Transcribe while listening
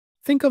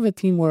Think of a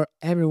team where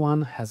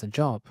everyone has a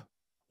job.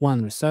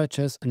 One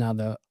researches,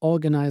 another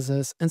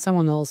organizes, and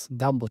someone else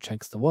double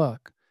checks the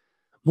work.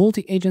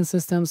 Multi agent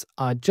systems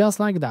are just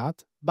like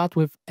that, but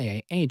with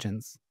AI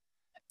agents.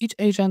 Each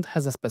agent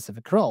has a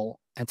specific role,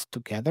 and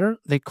together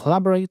they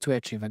collaborate to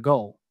achieve a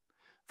goal.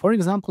 For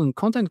example, in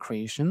content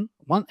creation,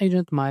 one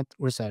agent might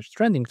research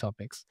trending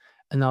topics,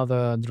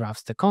 another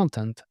drafts the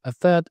content, a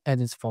third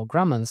edits for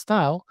grammar and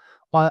style,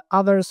 while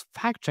others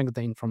fact check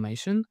the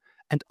information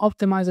and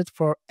optimize it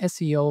for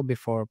SEO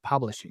before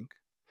publishing.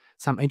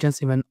 Some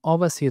agents even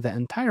oversee the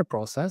entire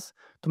process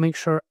to make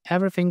sure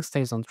everything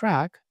stays on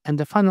track and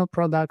the final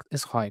product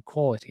is high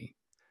quality.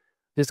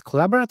 This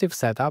collaborative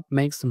setup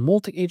makes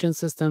multi agent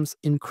systems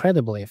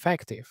incredibly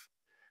effective.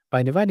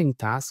 By dividing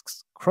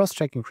tasks, cross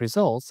checking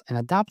results, and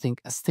adapting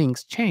as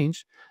things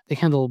change, they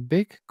handle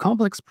big,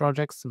 complex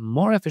projects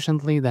more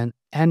efficiently than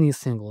any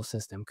single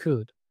system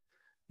could.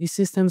 These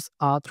systems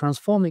are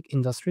transforming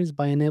industries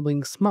by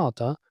enabling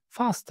smarter,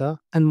 faster,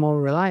 and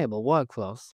more reliable workflows.